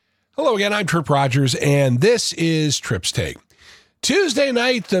Hello again, I'm Tripp Rogers, and this is Tripp's Take. Tuesday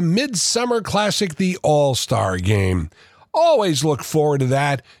night, the Midsummer Classic, the All-Star Game. Always look forward to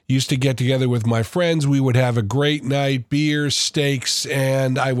that. Used to get together with my friends. We would have a great night, beers, steaks,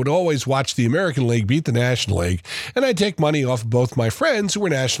 and I would always watch the American League beat the National League, and I'd take money off both my friends who were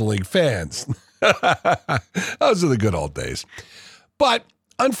National League fans. Those are the good old days. But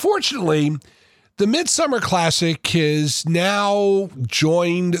unfortunately, the Midsummer Classic has now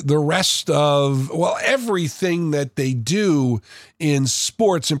joined the rest of, everything that they do in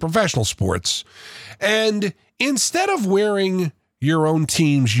sports and professional sports. And instead of wearing your own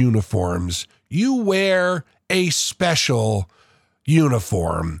team's uniforms, you wear a special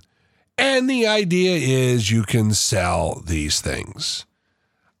uniform. And the idea is you can sell these things.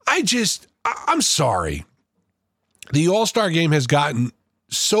 I'm sorry. The All-Star Game has gotten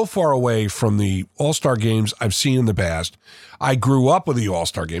so far away from the All-Star Games I've seen in the past. I grew up with the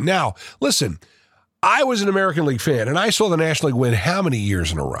All-Star Game. Now, listen, I was an American League fan, and I saw the National League win how many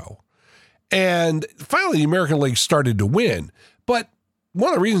years in a row? And finally, the American League started to win. But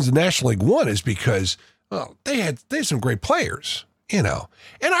one of the reasons the National League won is because, they had some great players, And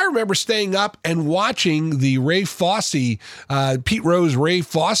I remember staying up and watching the Pete Rose, Ray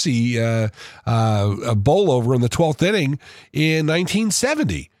Fosse bowl over in the 12th inning in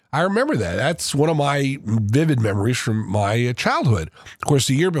 1970. I remember that. That's one of my vivid memories from my childhood. Of course,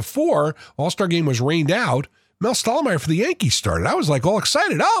 the year before, All-Star Game was rained out. Mel Stottlemyre for the Yankees started. I was like all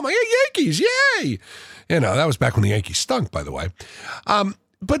excited. Oh, my Yankees, yay! That was back when the Yankees stunk, by the way.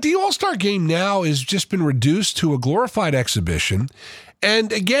 But the All-Star Game now has just been reduced to a glorified exhibition.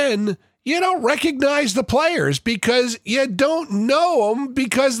 And again, you don't recognize the players because you don't know them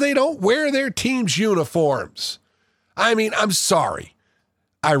because they don't wear their team's uniforms. I mean, I'm sorry.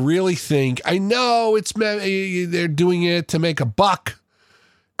 I really think, I know they're doing it to make a buck.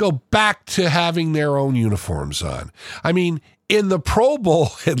 Go back to having their own uniforms on. I mean, in the Pro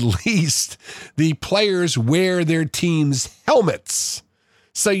Bowl, at least, the players wear their team's helmets,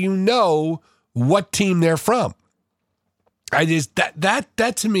 so you know what team they're from.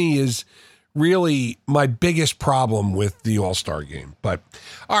 That to me is really my biggest problem with the All-Star Game. But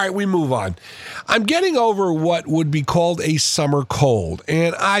all right, we move on. I'm getting over what would be called a summer cold,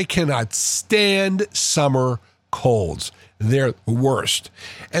 and I cannot stand summer colds. They're the worst.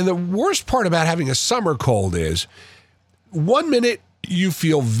 And the worst part about having a summer cold is 1 minute you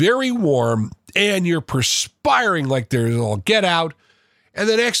feel very warm and you're perspiring like there's all get out, and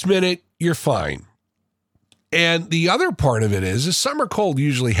the next minute you're fine. And the other part of it is a summer cold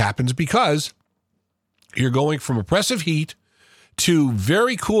usually happens because you're going from oppressive heat to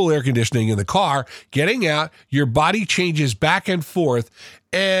very cool air conditioning in the car, getting out, your body changes back and forth,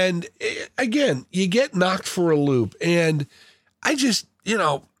 and again, you get knocked for a loop. And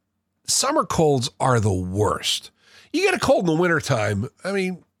summer colds are the worst. You get a cold in the wintertime, I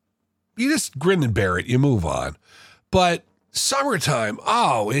mean, you just grin and bear it, you move on. But summertime,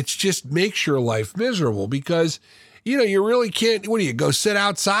 it just makes your life miserable because, you really can't, go sit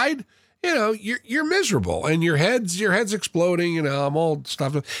outside? You're miserable and your head's exploding, I'm all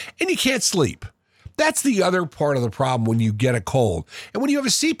stuffed up, and you can't sleep. That's the other part of the problem when you get a cold. And when you have a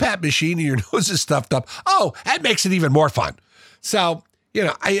CPAP machine and your nose is stuffed up, that makes it even more fun. So,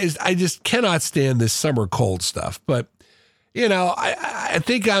 I just cannot stand this summer cold stuff. But, I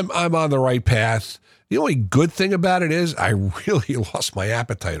think I'm on the right path. The only good thing about it is I really lost my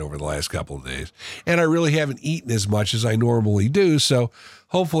appetite over the last couple of days, and I really haven't eaten as much as I normally do, so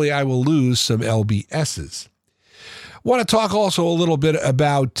hopefully I will lose some LBSs. Want to talk also a little bit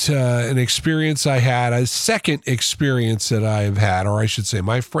about an experience I had, a second experience that I've had, or I should say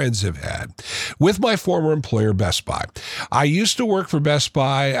my friends have had, with my former employer, Best Buy. I used to work for Best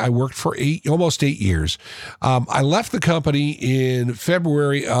Buy. I worked for almost 8 years. I left the company in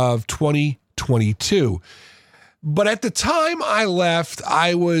February of 2022. But at the time I left,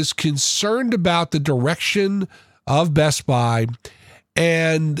 I was concerned about the direction of Best Buy.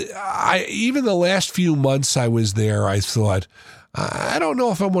 And even the last few months I was there, I thought, I don't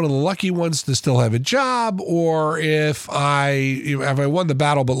know if I'm one of the lucky ones to still have a job or if I won the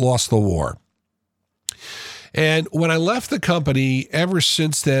battle but lost the war. And when I left the company, ever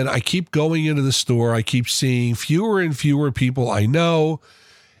since then, I keep going into the store. I keep seeing fewer and fewer people I know.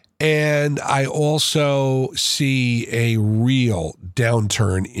 And I also see a real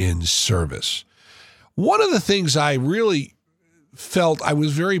downturn in service. One of the things I really felt, I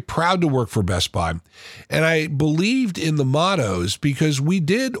was very proud to work for Best Buy, and I believed in the mottos because we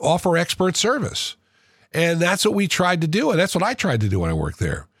did offer expert service. And that's what we tried to do, and that's what I tried to do when I worked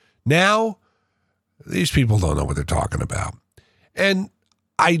there. Now, these people don't know what they're talking about. And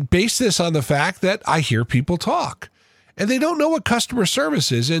I base this on the fact that I hear people talk and they don't know what customer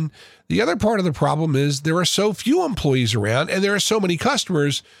service is. And the other part of the problem is there are so few employees around and there are so many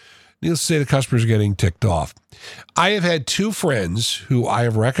customers. Needless to say, the customers are getting ticked off. I have had two friends who I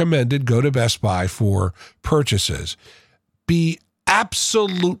have recommended go to Best Buy for purchases be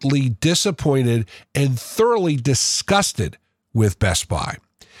absolutely disappointed and thoroughly disgusted with Best Buy.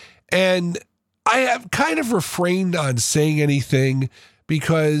 And I have kind of refrained on saying anything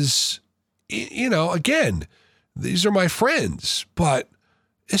because, again, these are my friends, but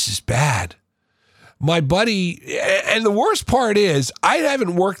this is bad. My buddy, and the worst part is I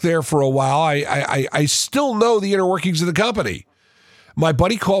haven't worked there for a while. I still know the inner workings of the company. My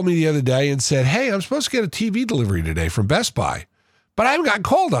buddy called me the other day and said, hey, I'm supposed to get a TV delivery today from Best Buy, but I haven't gotten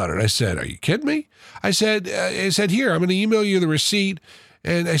called on it. I said, are you kidding me? I said, here, I'm going to email you the receipt.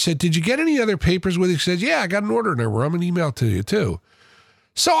 And I said, did you get any other papers with you? He said, yeah, I got an order number. I'm going to email it to you too.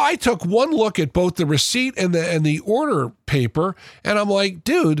 So I took one look at both the receipt and the order paper, and I'm like,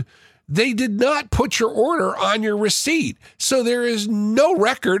 dude, they did not put your order on your receipt. So there is no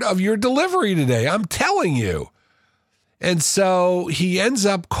record of your delivery today. I'm telling you. And so he ends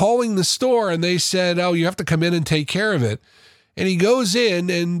up calling the store and they said, oh, you have to come in and take care of it. And he goes in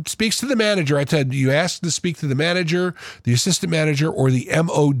and speaks to the manager. I said, you asked to speak to the manager, the assistant manager, or the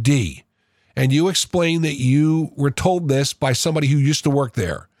MOD. And you explained that you were told this by somebody who used to work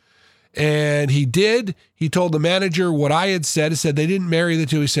there. And he did. He told the manager what I had said. He said they didn't marry the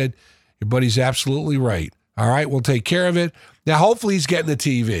two. He said, your buddy's absolutely right. All right, we'll take care of it. Now, hopefully he's getting the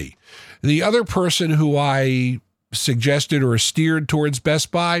TV. The other person who I suggested or steered towards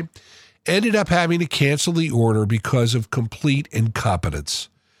Best Buy ended up having to cancel the order because of complete incompetence.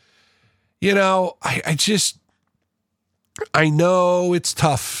 I know it's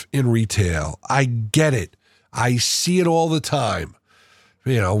tough in retail. I get it. I see it all the time.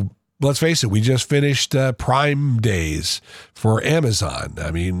 Let's face it, we just finished Prime Days for Amazon.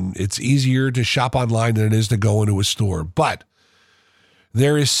 I mean, it's easier to shop online than it is to go into a store. But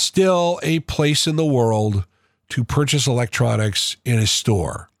there is still a place in the world to purchase electronics in a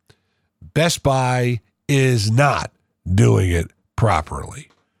store. Best Buy is not doing it properly.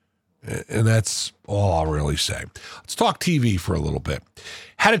 And that's all I'll really say. Let's talk TV for a little bit.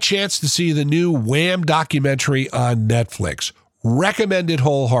 Had a chance to see the new Wham documentary on Netflix. Recommended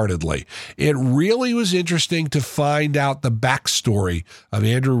wholeheartedly. It really was interesting to find out the backstory of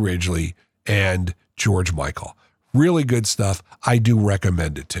Andrew Ridgeley and George Michael. Really good stuff. I do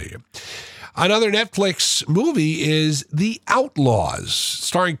recommend it to you. Another Netflix movie is The Outlaws,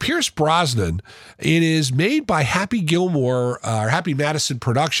 starring Pierce Brosnan. It is made by Happy Madison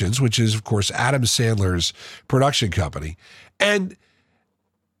Productions, which is, of course, Adam Sandler's production company. And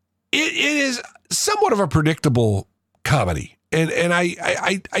it is somewhat of a predictable comedy. And I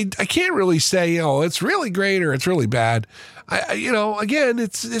can't really say, it's really great or it's really bad. Again,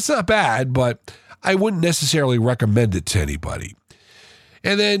 it's not bad, but I wouldn't necessarily recommend it to anybody.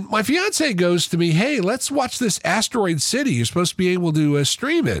 And then my fiance goes to me, hey, let's watch this Asteroid City. You're supposed to be able to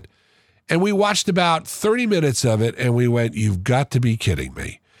stream it. And we watched about 30 minutes of it, and we went, you've got to be kidding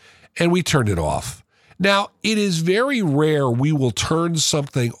me. And we turned it off. Now, it is very rare we will turn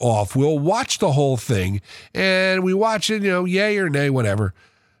something off. We'll watch the whole thing, and we watch it, yay or nay, whatever.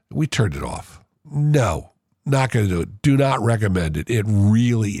 We turned it off. No, not going to do it. Do not recommend it. It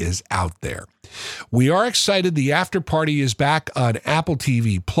really is out there. We are excited. The After Party is back on Apple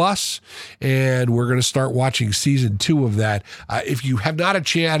TV Plus, and we're going to start watching season 2 of that. If you have not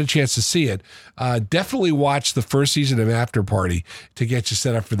had a chance to see it, definitely watch the first season of After Party to get you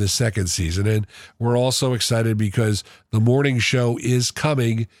set up for the second season. And we're also excited because the morning show is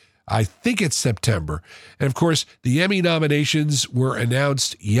coming. I think it's September. And of course, the Emmy nominations were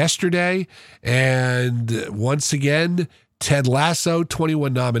announced yesterday. And once again, Ted Lasso,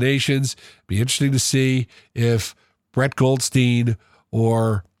 21 nominations. Be interesting to see if Brett Goldstein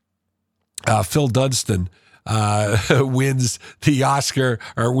or Phil Dunstan wins the Oscar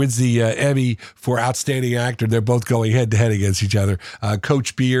or wins the Emmy for Outstanding Actor. They're both going head-to-head against each other.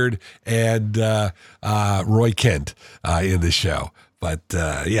 Coach Beard and Roy Kent in the show. But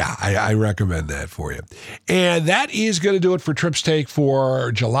I recommend that for you. And that is going to do it for Tripp's Take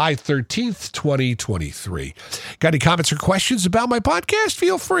for July 13th, 2023. Got any comments or questions about my podcast?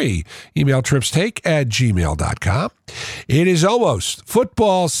 Feel free. Email trippstake@gmail.com. It is almost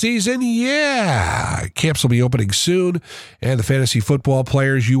football season. Yeah. Camps will be opening soon. And the fantasy football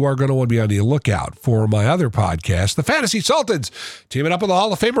players, you are going to want to be on the lookout for my other podcast, The Fantasy Sultans, teaming up with the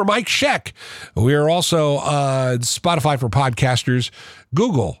Hall of Famer Mike Sheck. We are also on Spotify for podcasters,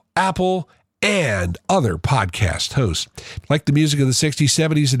 Google, Apple, and other podcast hosts. Like the music of the 60s,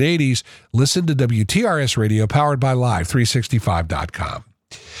 70s, and 80s, listen to WTRS Radio, powered by Live365.com.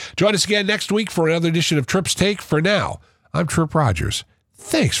 Join us again next week for another edition of Tripp's Take. For now, I'm Tripp Rogers.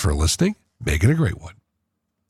 Thanks for listening. Make it a great one.